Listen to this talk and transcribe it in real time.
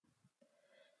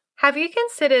Have you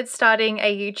considered starting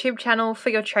a YouTube channel for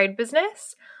your trade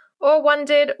business? Or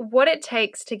wondered what it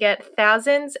takes to get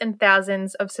thousands and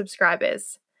thousands of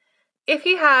subscribers? If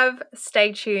you have,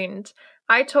 stay tuned.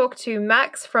 I talked to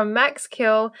Max from Max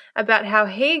Kill about how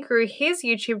he grew his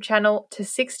YouTube channel to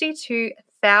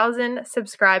 62,000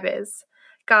 subscribers.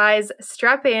 Guys,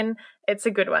 strap in, it's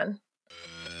a good one.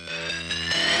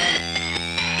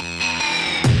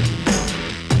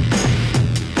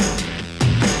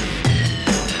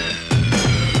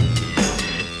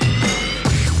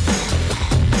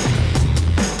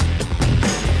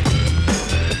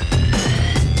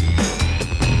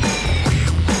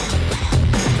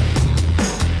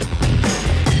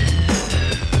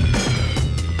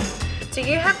 Do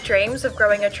you have dreams of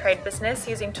growing a trade business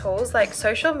using tools like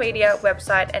social media,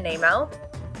 website, and email?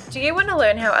 Do you want to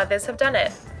learn how others have done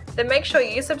it? Then make sure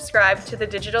you subscribe to the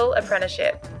Digital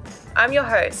Apprenticeship. I'm your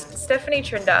host, Stephanie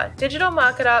Trinder, digital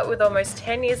marketer with almost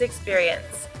 10 years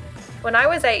experience. When I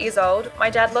was 8 years old, my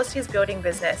dad lost his building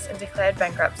business and declared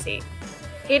bankruptcy.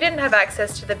 He didn't have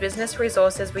access to the business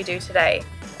resources we do today,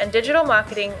 and digital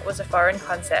marketing was a foreign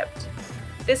concept.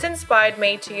 This inspired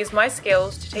me to use my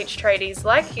skills to teach tradies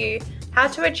like you how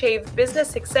to achieve business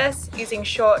success using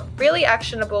short, really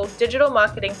actionable digital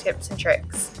marketing tips and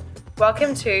tricks.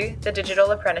 Welcome to the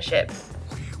Digital Apprenticeship.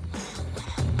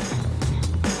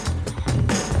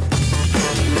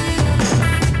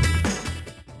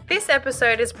 This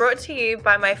episode is brought to you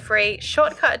by my free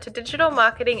Shortcut to Digital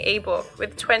Marketing ebook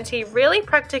with 20 really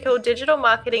practical digital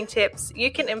marketing tips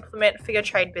you can implement for your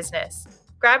trade business.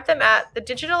 Grab them at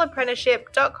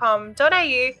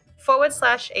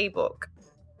thedigital.com.au/ebook.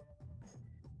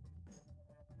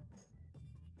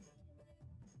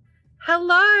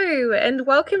 Hello, and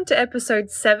welcome to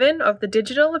episode 7 of the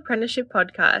Digital Apprenticeship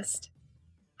podcast.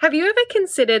 Have you ever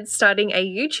considered starting a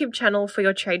YouTube channel for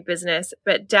your trade business,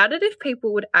 but doubted if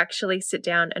people would actually sit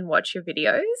down and watch your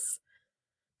videos?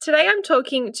 Today I'm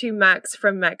talking to Max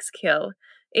from Max Kill.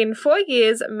 In 4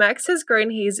 years, Max has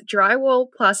grown his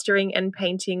drywall, plastering, and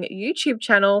painting YouTube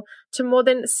channel to more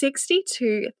than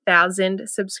 62,000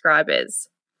 subscribers.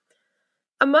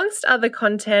 Amongst other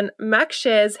content, Max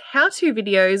shares how-to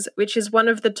videos, which is one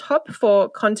of the top 4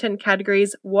 content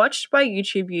categories watched by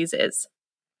YouTube users.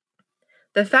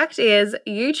 The fact is,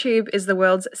 YouTube is the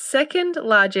world's second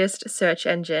largest search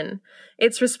engine.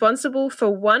 It's responsible for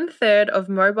 1/3 of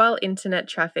mobile internet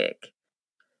traffic.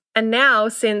 And now,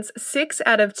 since 6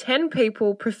 out of 10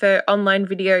 people prefer online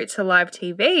video to live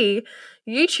TV,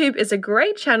 YouTube is a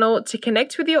great channel to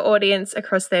connect with your audience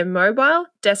across their mobile,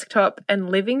 desktop, and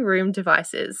living room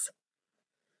devices.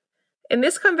 In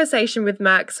this conversation with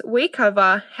Max, we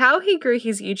cover how he grew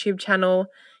his YouTube channel,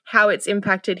 how it's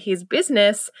impacted his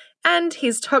business, and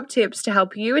his top tips to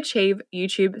help you achieve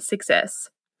YouTube success.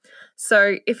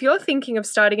 So, if you're thinking of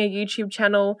starting a YouTube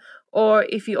channel, or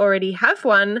if you already have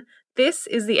one, this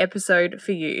is the episode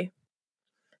for you.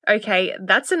 Okay,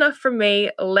 that's enough from me.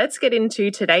 Let's get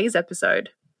into today's episode.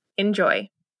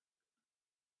 Enjoy.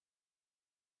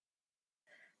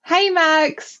 Hey,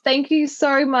 Max. Thank you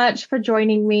so much for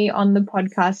joining me on the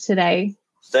podcast today.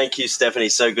 Thank you, Stephanie.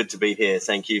 So good to be here.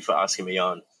 Thank you for asking me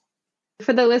on.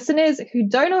 For the listeners who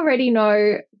don't already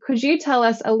know, could you tell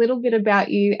us a little bit about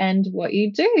you and what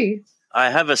you do?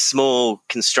 I have a small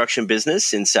construction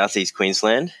business in southeast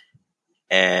Queensland,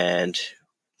 and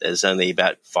there's only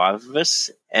about 5 of us.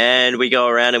 And we go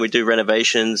around and we do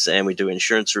renovations and we do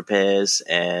insurance repairs,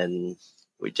 and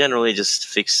we generally just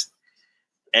fix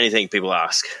anything people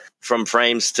ask, from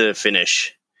frames to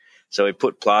finish. So we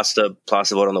put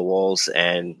plasterboard on the walls,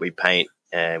 and we paint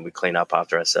and we clean up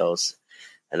after ourselves.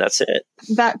 And that's it.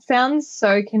 That sounds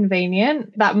so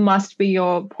convenient. That must be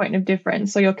your point of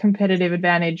difference or your competitive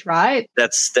advantage, right?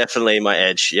 That's definitely my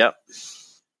edge. Yep.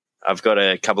 I've got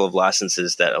a couple of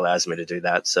licenses that allows me to do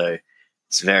that. So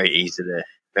it's very easy to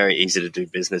do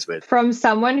business with. From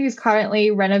someone who's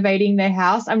currently renovating their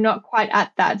house, I'm not quite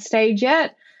at that stage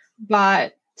yet,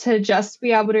 but to just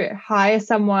be able to hire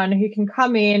someone who can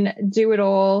come in, do it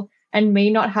all, and me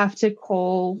not have to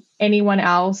call anyone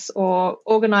else or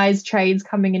organize trades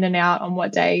coming in and out on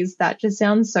what days, that just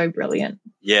sounds so brilliant.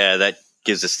 Yeah, that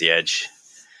gives us the edge.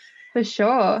 For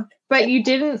sure. But you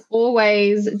didn't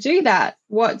always do that.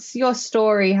 What's your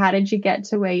story? How did you get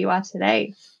to where you are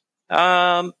today?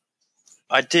 I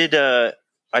did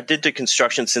do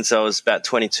construction since I was about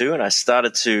 22, and I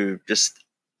started to just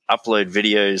upload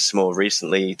videos more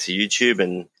recently to YouTube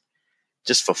and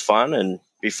just for fun. And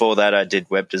before that, I did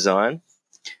web design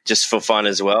just for fun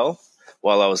as well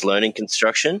while I was learning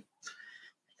construction.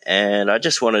 And I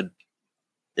just it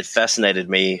fascinated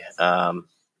me,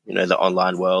 the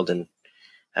online world and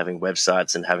having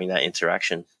websites and having that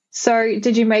interaction. So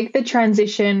did you make the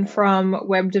transition from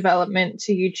web development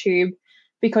to YouTube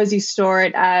because you saw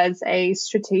it as a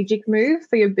strategic move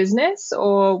for your business,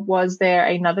 or was there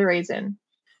another reason?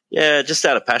 Yeah, just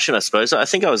out of passion, I suppose. I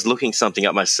think I was looking something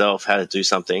up myself, how to do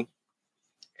something,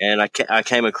 and I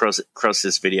came across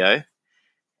this video,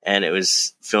 and it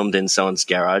was filmed in someone's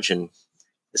garage, and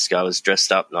this guy was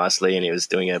dressed up nicely, and he was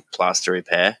doing a plaster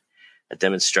repair, a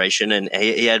demonstration, and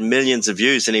he had millions of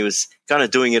views, and he was kind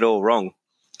of doing it all wrong.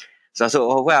 So I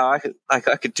thought, oh wow, I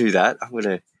could do that.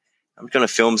 I'm gonna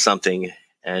film something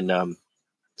and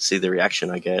see the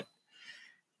reaction I get,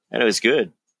 and it was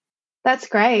good. That's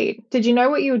great. Did you know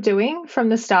what you were doing from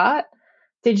the start?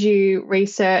 Did you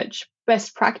research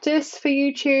best practice for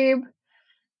YouTube?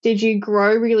 Did you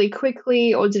grow really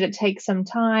quickly, or did it take some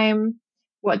time?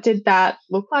 What did that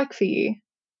look like for you?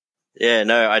 Yeah,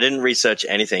 no, I didn't research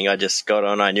anything. I just got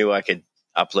on. I knew I could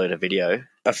upload a video.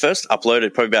 I first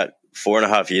uploaded probably about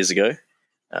 4.5 years ago.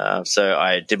 So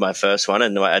I did my first one,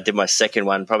 and I did my second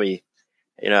one probably,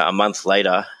 a month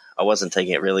later. I wasn't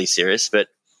taking it really serious, but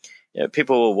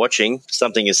people were watching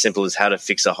something as simple as how to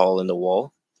fix a hole in the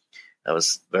wall. That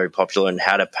was very popular, and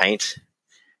how to paint.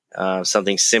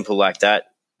 Something simple like that.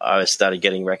 I started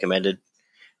getting recommended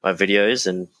my videos,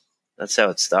 and that's how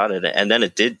it started. And then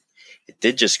it did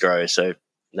just grow. So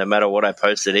no matter what I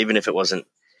posted, even if it wasn't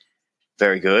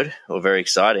very good or very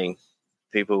exciting,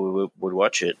 people would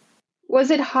watch it.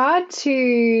 Was it hard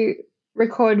to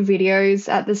record videos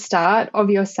at the start of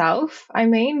yourself?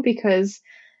 Because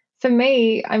for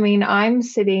me, I'm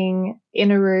sitting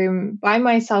in a room by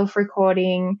myself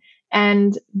recording,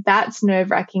 and that's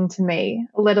nerve-wracking to me,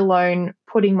 let alone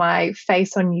putting my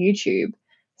face on YouTube.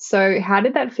 So how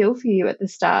did that feel for you at the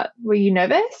start? Were you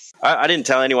nervous? I didn't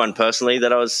tell anyone personally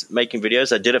that I was making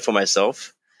videos. I did it for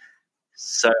myself.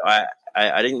 So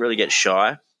I didn't really get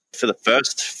shy. For the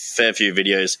first fair few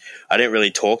videos, I didn't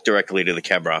really talk directly to the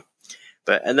camera.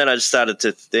 And then I just started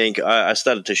to think, I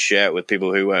started to share it with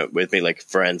people who weren't with me, like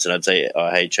friends, and I'd say, oh,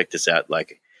 hey, check this out.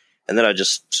 And then I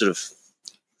just sort of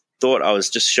thought I was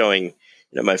just showing,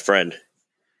 my friend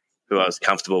who I was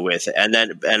comfortable with. And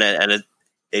then,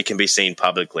 it can be seen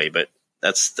publicly, but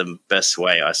that's the best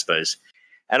way, I suppose.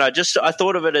 And I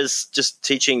thought of it as just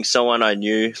teaching someone I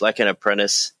knew, like an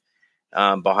apprentice,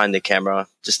 behind the camera,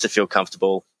 just to feel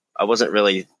comfortable. I wasn't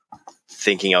really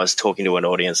thinking I was talking to an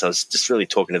audience. I was just really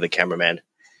talking to the cameraman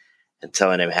and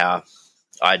telling him how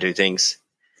I do things.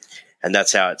 And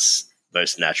that's how it's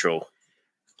most natural.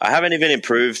 I haven't even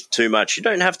improved too much. You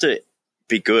don't have to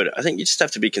be good. I think you just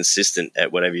have to be consistent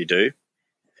at whatever you do,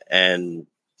 and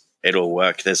it'll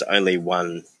work. There's only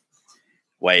one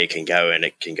way it can go, and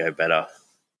it can go better.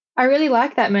 I really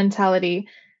like that mentality.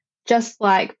 Just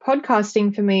like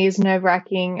podcasting for me is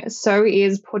nerve-wracking, so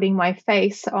is putting my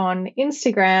face on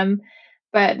Instagram.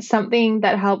 But something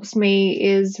that helps me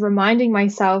is reminding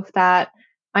myself that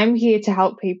I'm here to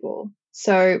help people.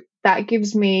 So that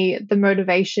gives me the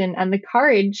motivation and the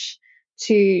courage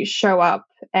to show up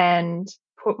and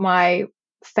put my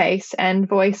face and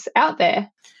voice out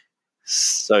there.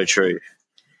 So true.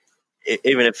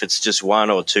 Even if it's just one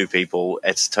or two people,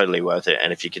 it's totally worth it.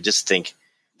 And if you could just think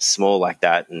small like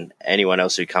that, and anyone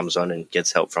else who comes on and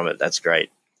gets help from it, that's great.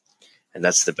 And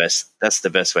that's the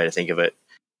best way to think of it.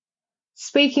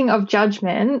 Speaking of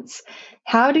judgments,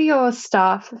 how do your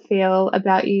staff feel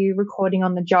about you recording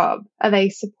on the job? Are they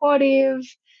supportive?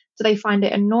 Do they find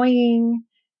it annoying?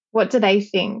 What do they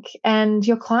think? And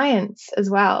your clients as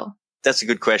well. That's a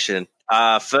good question.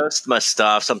 First, my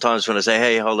staff, sometimes when I say,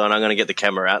 hey, hold on, I'm going to get the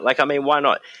camera out. Why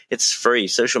not? It's free.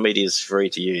 Social media is free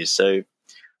to use. So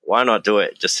why not do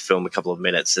it? Just film a couple of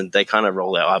minutes. And they kind of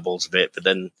roll their eyeballs a bit, but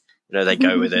then, they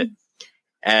go with it.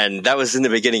 And that was in the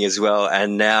beginning as well.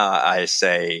 And now I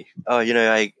say, oh,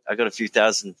 I got a few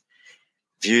thousand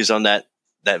views on that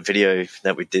video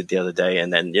that we did the other day.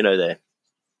 And then,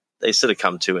 they sort of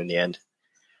come to in the end.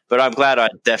 But I'm glad I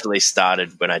definitely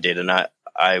started when I did. And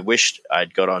I wished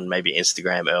I'd got on maybe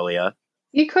Instagram earlier.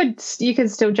 You could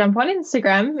still jump on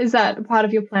Instagram. Is that part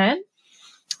of your plan?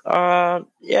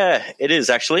 Yeah, it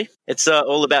is actually. It's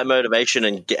all about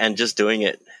motivation and just doing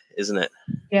it, isn't it?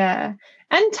 Yeah.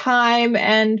 And time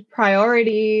and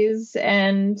priorities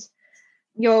and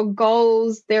your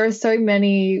goals. There are so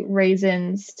many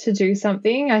reasons to do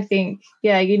something. I think,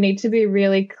 you need to be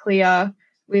really clear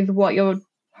with what you're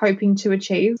hoping to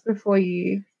achieve before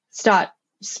you start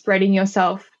spreading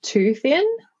yourself too thin.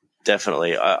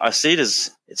 Definitely. I see it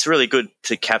as it's really good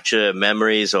to capture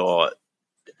memories or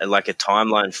like a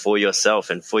timeline for yourself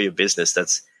and for your business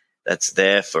that's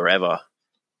there forever.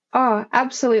 Oh,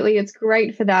 absolutely. It's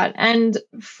great for that. And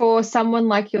for someone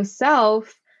like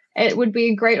yourself, it would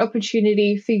be a great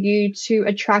opportunity for you to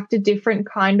attract a different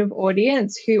kind of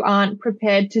audience who aren't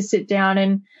prepared to sit down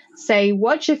and say,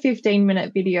 watch a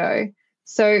 15-minute video.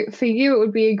 So for you, it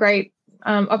would be a great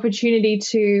opportunity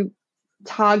to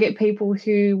target people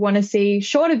who want to see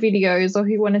shorter videos or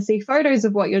who want to see photos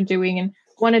of what you're doing and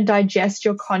want to digest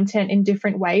your content in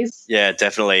different ways. Yeah,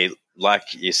 definitely. Like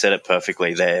you said it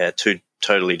perfectly. They're two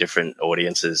totally different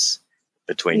audiences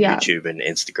between YouTube and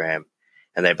Instagram,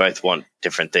 and they both want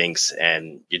different things.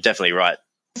 And you're definitely right.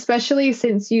 Especially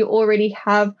since you already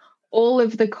have all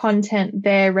of the content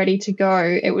there ready to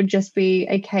go, it would just be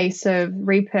a case of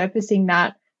repurposing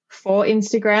that for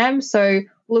Instagram. So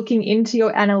looking into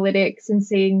your analytics and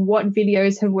seeing what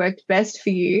videos have worked best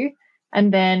for you,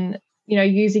 and then, you know,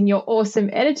 using your awesome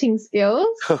editing skills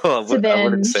to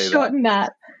then shorten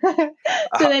that.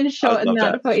 Shorten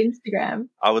that for Instagram.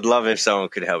 I would love if someone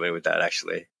could help me with that,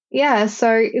 actually. Yeah.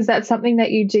 So is that something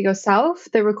that you do yourself,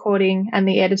 the recording and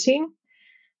the editing?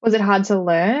 Was it hard to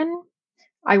learn?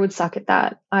 I would suck at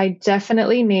that. I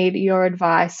definitely need your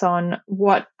advice on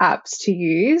what apps to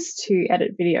use to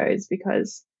edit videos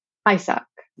because I suck.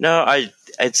 No, I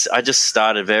just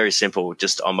started very simple,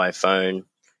 just on my phone.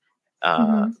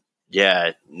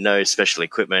 Yeah, no special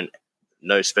equipment,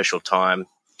 no special time,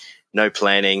 no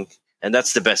planning, and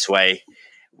that's the best way,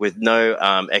 with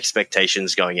no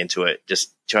expectations going into it.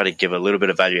 Just try to give a little bit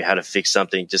of value, how to fix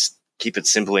something. Just keep it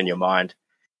simple in your mind.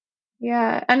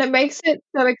 Yeah, and it makes it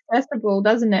so accessible,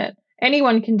 doesn't it?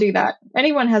 Anyone can do that.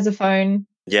 Anyone has a phone.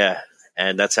 Yeah,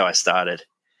 and that's how I started.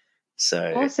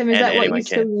 So awesome. Is that what you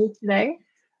still use today?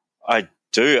 I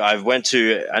do.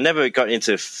 I never got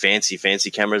into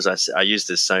fancy cameras. I used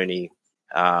the Sony,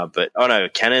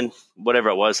 Canon, whatever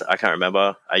it was. I can't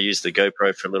remember. I used the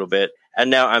GoPro for a little bit. And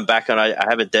now I'm back on, I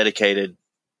have a dedicated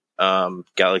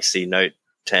Galaxy Note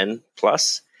 10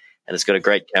 Plus, and it's got a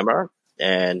great camera,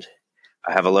 and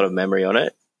I have a lot of memory on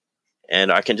it,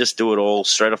 and I can just do it all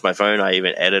straight off my phone. I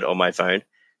even edit on my phone.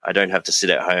 I don't have to sit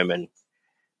at home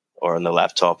or on the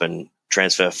laptop and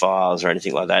transfer files or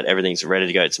anything like that. Everything's ready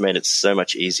to go. It's made it so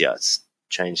much easier. It's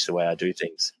changed the way I do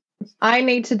things. I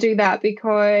need to do that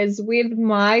because with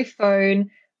my phone,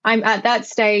 I'm at that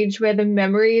stage where the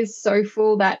memory is so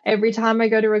full that every time I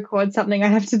go to record something, I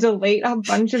have to delete a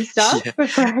bunch of stuff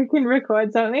before I can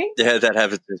record something. Yeah, that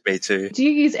happens with me too. Do you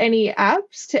use any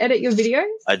apps to edit your videos?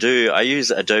 I do. I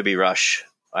use Adobe Rush.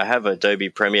 I have Adobe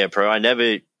Premiere Pro. I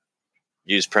never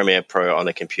use Premiere Pro on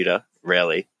the computer,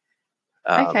 rarely.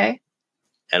 Okay.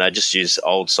 And I just use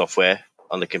old software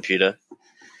on the computer.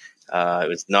 It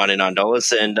was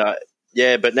 $99,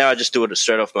 and but now I just do it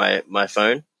straight off my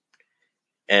phone,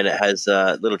 and it has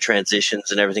little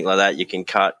transitions and everything like that. You can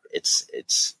cut.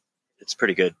 It's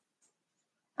pretty good.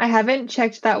 I haven't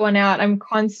checked that one out. I'm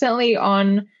constantly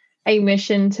on a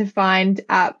mission to find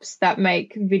apps that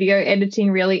make video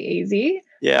editing really easy.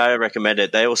 Yeah, I recommend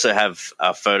it. They also have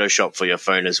Photoshop for your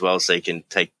phone as well, so you can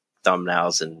take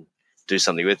thumbnails and do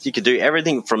something with. You can do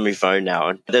everything from your phone now,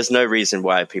 and there's no reason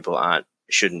why people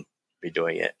shouldn't be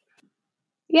doing it.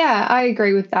 Yeah, I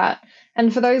agree with that.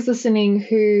 And for those listening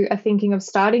who are thinking of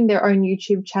starting their own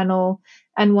YouTube channel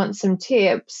and want some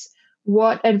tips,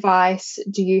 what advice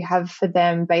do you have for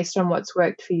them based on what's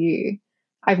worked for you?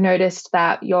 I've noticed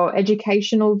that your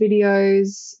educational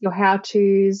videos, your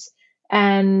how-tos,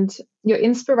 and your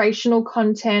inspirational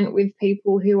content with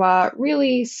people who are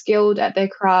really skilled at their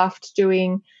craft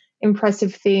doing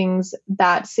impressive things,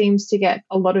 that seems to get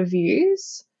a lot of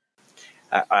views.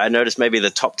 I noticed maybe the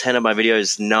top 10 of my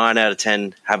videos, 9 out of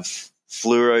 10 have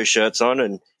fluoro shirts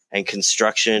on, and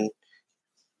construction.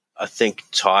 I think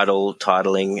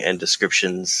titling and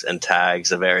descriptions and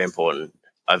tags are very important.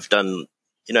 I've done,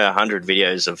 100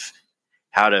 videos of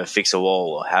how to fix a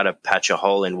wall or how to patch a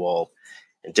hole in wall,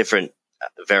 and different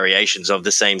variations of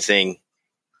the same thing.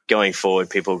 Going forward,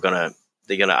 they're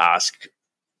gonna ask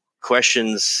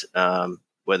questions,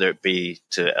 whether it be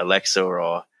to Alexa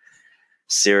or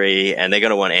Siri, and they're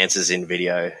going to want answers in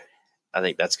video. I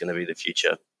think that's going to be the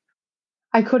future.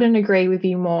 I couldn't agree with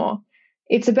you more.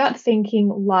 It's about thinking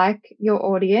like your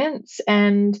audience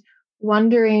and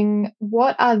wondering,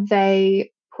 what are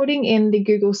they putting in the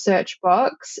Google search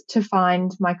box to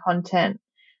find my content?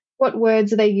 What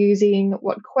words are they using?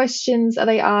 What questions are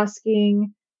they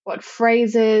asking? What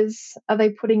phrases are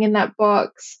they putting in that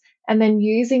box? And then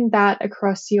using that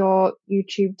across your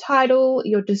YouTube title,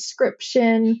 your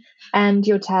description, and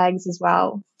your tags as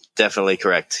well. Definitely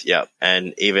correct. Yeah.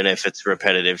 And even if it's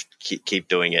repetitive, keep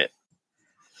doing it.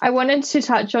 I wanted to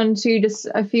touch on too just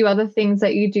a few other things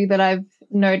that you do that I've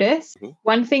noticed. Mm-hmm.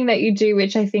 One thing that you do,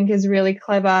 which I think is really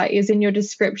clever, is in your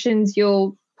descriptions,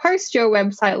 you'll post your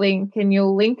website link and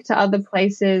you'll link to other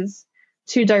places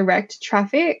to direct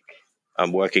traffic.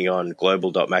 I'm working on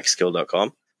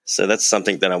global.maxskill.com. So that's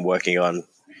something that I'm working on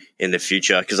in the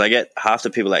future, because I get half the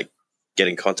people that get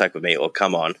in contact with me or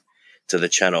come on to the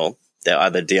channel, they're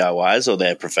either DIYs or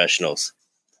they're professionals.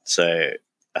 So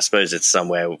I suppose it's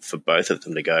somewhere for both of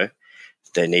them to go.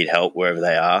 If they need help wherever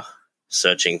they are,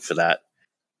 searching for that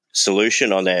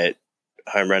solution on their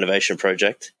home renovation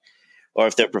project, or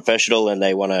if they're professional and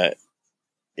they want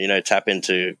to, tap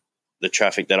into the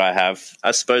traffic that I have.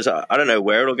 I suppose I don't know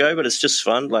where it'll go, but it's just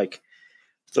fun. Like,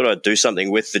 I thought I'd do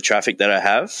something with the traffic that I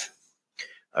have.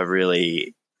 I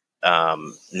really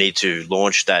need to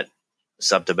launch that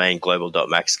subdomain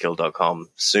global.maxskill.com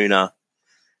sooner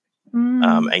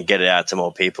and get it out to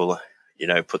more people.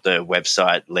 Put the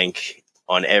website link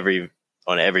on every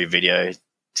video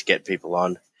to get people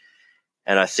on.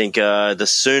 And I think the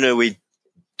sooner we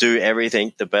do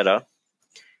everything, the better.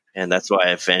 And that's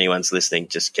why if anyone's listening,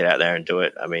 just get out there and do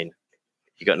it. I mean,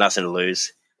 you got nothing to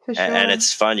lose. For sure. And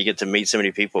it's fun. You get to meet so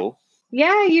many people.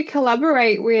 Yeah, you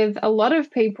collaborate with a lot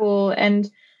of people, and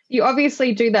you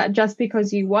obviously do that just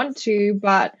because you want to,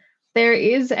 but there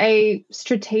is a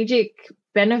strategic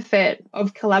benefit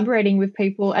of collaborating with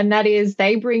people, and that is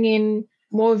they bring in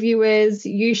more viewers,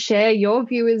 you share your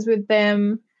viewers with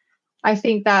them. I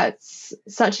think that's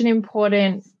such an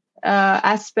important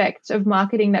aspect of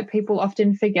marketing that people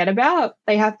often forget about.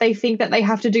 They think that they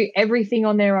have to do everything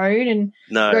on their own and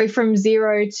go from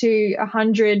 0 to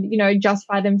 100, just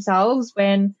by themselves,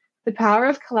 when the power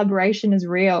of collaboration is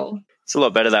real. It's a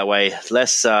lot better that way.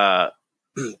 Less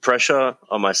pressure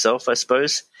on myself, I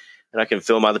suppose, and I can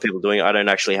film other people doing it. I don't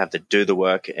actually have to do the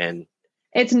work, and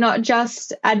it's not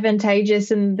just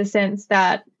advantageous in the sense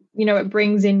that it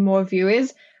brings in more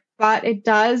viewers, but it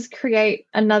does create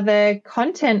another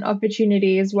content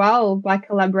opportunity as well by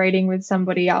collaborating with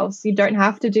somebody else. You don't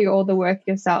have to do all the work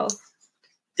yourself.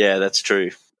 Yeah, that's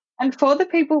true. And for the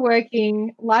people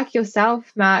working like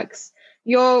yourself, Max,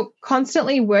 you're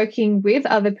constantly working with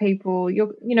other people.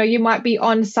 You might be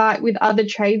on site with other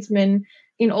tradesmen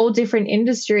in all different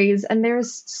industries, and there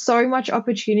is so much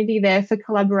opportunity there for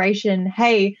collaboration.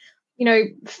 Hey,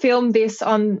 film this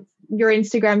on your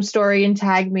Instagram story and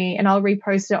tag me and I'll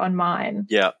repost it on mine.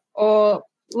 Yeah. Or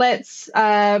let's,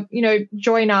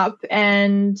 join up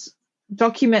and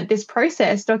document this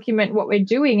process, document what we're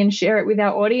doing and share it with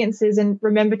our audiences, and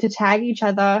remember to tag each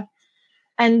other.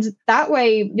 And that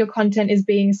way your content is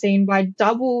being seen by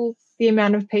double the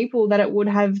amount of people that it would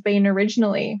have been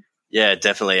originally. Yeah,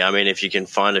 definitely. I mean, if you can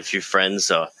find a few friends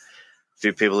or a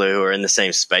few people who are in the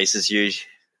same space as you,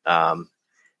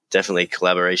 definitely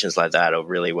collaborations like that are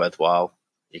really worthwhile.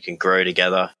 You can grow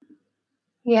together.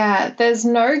 Yeah, there's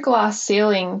no glass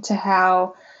ceiling to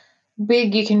how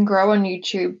big you can grow on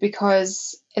YouTube,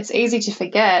 because it's easy to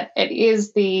forget it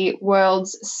is the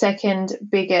world's second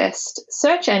biggest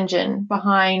search engine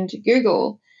behind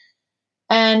Google.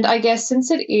 And I guess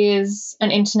since it is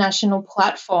an international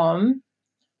platform,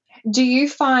 do you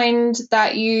find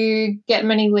that you get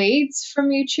many leads from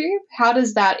YouTube? How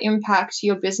does that impact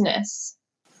your business?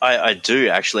 I do,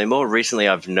 actually. More recently,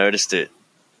 I've noticed it.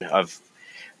 I've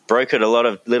brokered a lot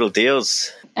of little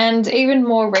deals. And even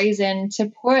more reason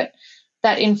to put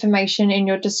that information in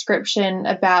your description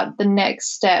about the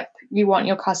next step you want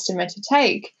your customer to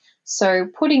take. So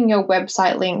putting your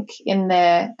website link in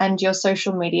there and your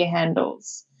social media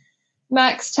handles.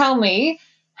 Max, tell me,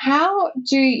 how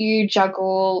do you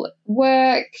juggle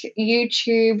work,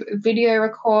 YouTube, video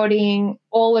recording,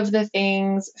 all of the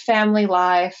things, family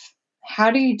life?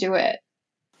 How do you do it?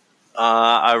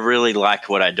 I really like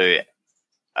what I do.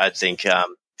 I think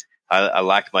I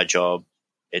like my job.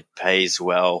 It pays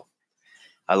well.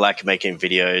 I like making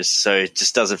videos, so it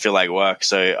just doesn't feel like work.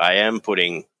 So I am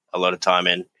putting a lot of time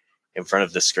in front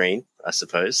of the screen, I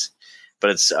suppose.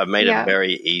 But I've made it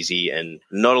very easy, and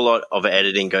not a lot of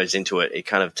editing goes into it. It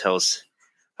kind of tells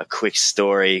a quick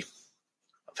story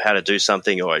of how to do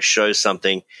something, or it shows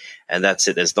something, and that's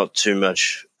it. There's not too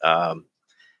much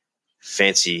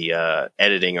fancy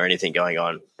editing or anything going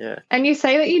on. Yeah. And you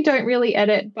say that you don't really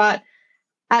edit, but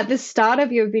at the start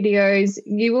of your videos,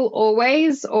 you will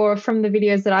always, or from the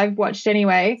videos that I've watched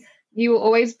anyway, you will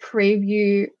always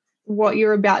preview what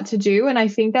you're about to do. And I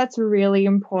think that's really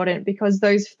important, because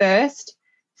those first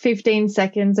 15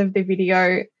 seconds of the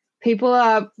video, people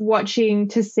are watching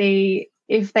to see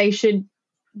if they should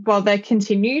bother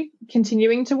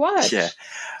continuing to watch. Yeah.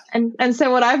 And so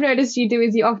what I've noticed you do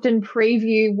is you often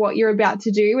preview what you're about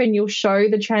to do, and you'll show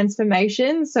the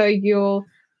transformation. So you'll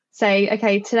say,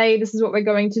 okay, today this is what we're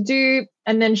going to do,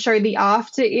 and then show the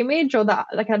after image or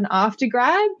an after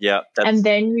grab. Yeah. And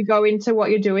then you go into what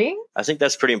you're doing. I think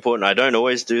that's pretty important. I don't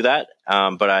always do that,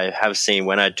 but I have seen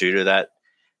when I do that,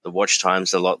 the watch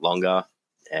time's a lot longer.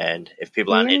 And if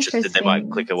people aren't interested, they might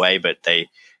click away, but they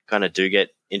kind of do get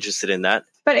interested in that.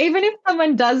 But even if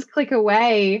someone does click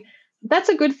away, that's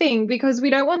a good thing, because we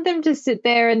don't want them to sit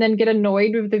there and then get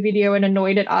annoyed with the video and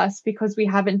annoyed at us because we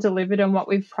haven't delivered on what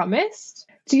we've promised.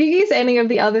 Do you use any of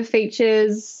the other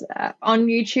features on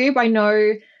YouTube? I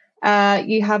know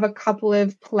you have a couple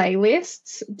of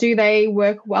playlists. Do they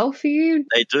work well for you?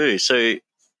 They do. So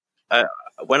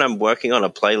when I'm working on a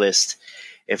playlist,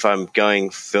 if I'm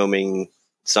filming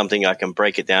something, I can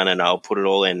break it down and I'll put it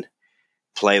all in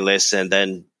playlists, and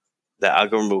then the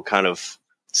algorithm will kind of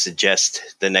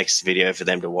suggest the next video for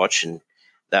them to watch, and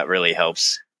that really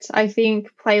helps. I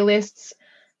think playlists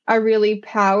are really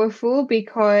powerful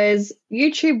because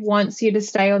YouTube wants you to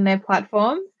stay on their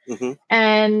platform. Mm-hmm.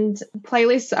 And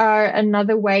playlists are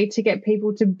another way to get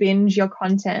people to binge your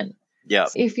content. Yeah.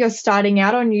 If you're starting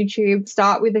out on YouTube,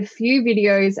 start with a few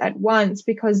videos at once,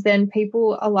 because then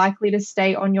people are likely to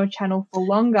stay on your channel for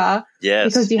longer. Yes.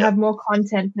 Because you have more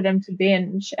content for them to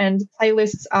binge. And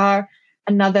playlists are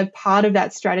another part of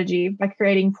that strategy. By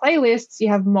creating playlists, you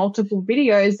have multiple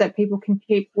videos that people can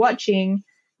keep watching.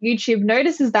 YouTube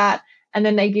notices that, and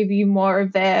then they give you more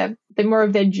of their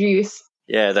juice.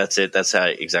 Yeah, that's it. That's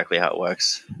exactly how it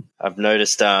works. I've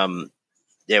noticed, when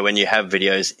you have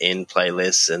videos in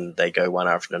playlists and they go one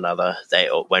after another,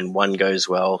 when one goes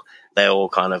well, they all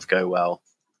kind of go well.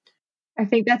 I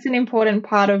think that's an important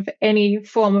part of any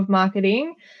form of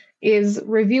marketing, is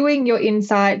reviewing your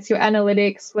insights, your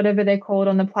analytics, whatever they're called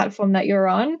on the platform that you're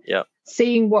on. Yeah.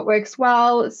 Seeing what works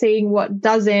well, seeing what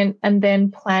doesn't, and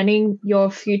then planning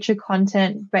your future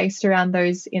content based around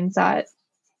those insights.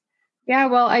 Yeah,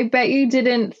 well, I bet you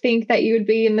didn't think that you would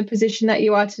be in the position that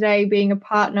you are today, being a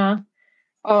partner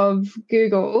of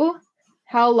Google.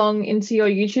 How long into your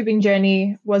YouTubing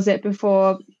journey was it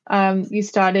before you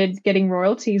started getting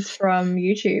royalties from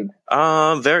YouTube?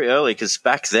 Very early, because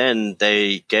back then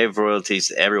they gave royalties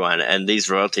to everyone, and these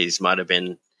royalties might have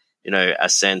been, a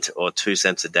cent or 2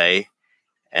 cents a day.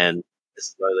 And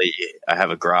slowly I have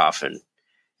a graph, and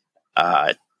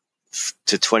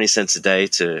to 20 cents a day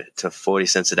to 40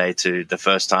 cents a day to the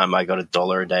first time I got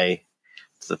 $1 a day.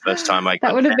 To the first time I got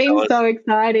that would have been so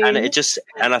exciting.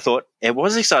 And I thought it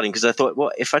was exciting, because I thought,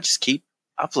 well, if I just keep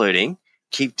uploading,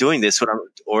 keep doing this, what I'm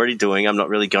already doing, I'm not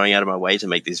really going out of my way to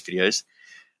make these videos.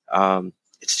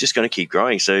 It's just going to keep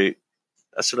growing. So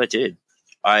that's what I did.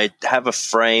 I have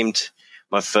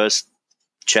my first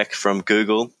check from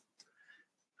Google.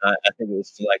 I think it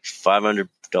was for like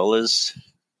 $500,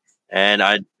 and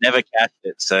I never cashed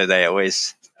it, so they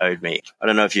always owed me. I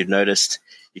don't know if you've noticed,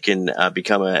 you can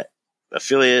become an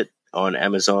affiliate on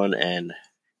Amazon, and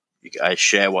I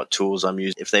share what tools I'm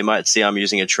using. If they might see I'm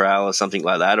using a trowel or something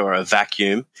like that, or a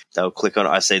vacuum, they'll click on it.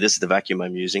 I say, this is the vacuum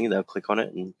I'm using, and they'll click on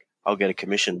it, and I'll get a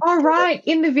commission. Oh, right,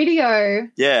 in the video.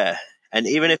 Yeah, and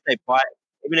even if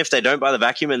they don't buy the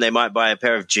vacuum and they might buy a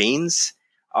pair of jeans,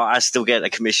 I still get a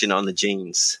commission on the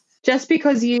jeans. Just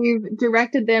because you've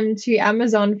directed them to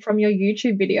Amazon from your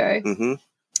YouTube video. Mm-hmm.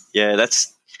 Yeah,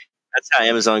 that's how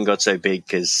Amazon got so big,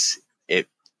 because it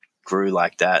grew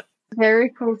like that. Very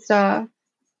cool stuff.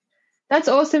 That's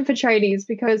awesome for tradies,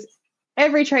 because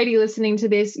every tradie listening to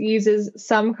this uses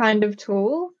some kind of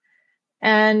tool,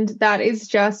 and that is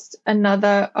just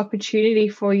another opportunity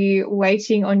for you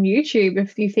waiting on YouTube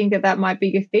if you think that might be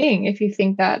your thing, if you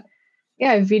think that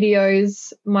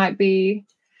videos might be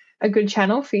a good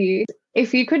channel for you.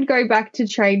 If you could go back to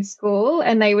trade school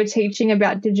and they were teaching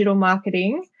about digital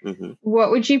marketing, mm-hmm.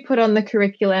 What would you put on the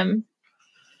curriculum?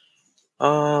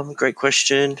 Great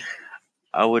question.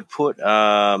 I would put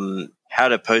how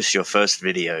to post your first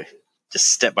video, just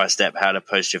step by step, how to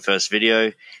post your first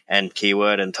video, and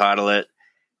keyword and title it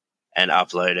and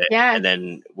upload it, and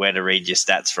then where to read your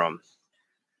stats from.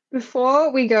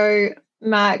 Before we go,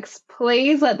 Max,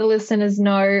 please let the listeners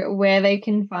know where they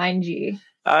can find you.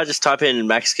 Just type in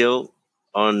Max Skill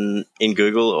in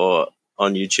Google or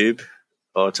on YouTube,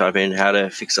 or type in how to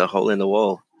fix a hole in the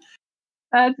wall.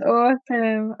 That's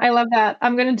awesome. I love that.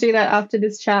 I'm going to do that after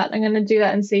this chat. I'm going to do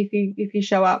that and see if you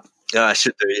show up. I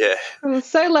should do, yeah. It was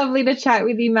so lovely to chat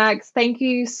with you, Max. Thank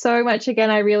you so much again.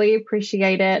 I really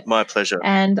appreciate it. My pleasure.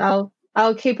 And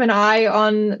I'll keep an eye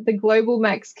on the Global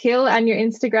Max Kill and your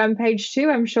Instagram page too.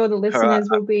 I'm sure the listeners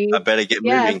will be I better get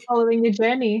moving. Following your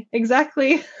journey.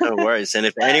 Exactly. No worries. And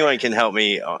if anyone can help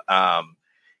me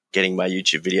getting my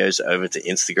YouTube videos over to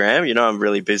Instagram, I'm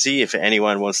really busy. If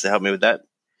anyone wants to help me with that,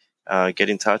 get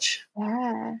in touch.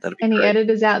 Yeah. That'd be Any great.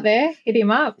 editors out there, hit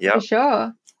him up for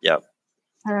sure. Yep.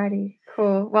 Alrighty,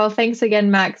 cool. Well, thanks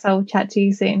again, Max. I'll chat to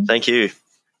you soon. Thank you.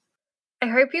 I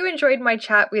hope you enjoyed my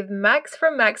chat with Max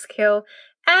from Maxkill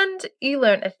and you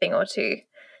learnt a thing or two.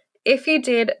 If you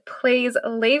did, please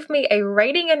leave me a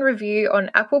rating and review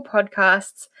on Apple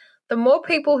Podcasts. The more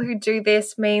people who do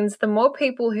this means the more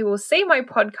people who will see my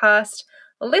podcast,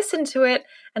 listen to it,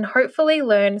 and hopefully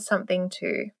learn something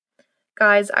too.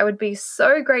 Guys, I would be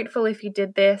so grateful if you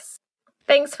did this.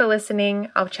 Thanks for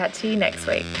listening. I'll chat to you next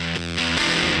week.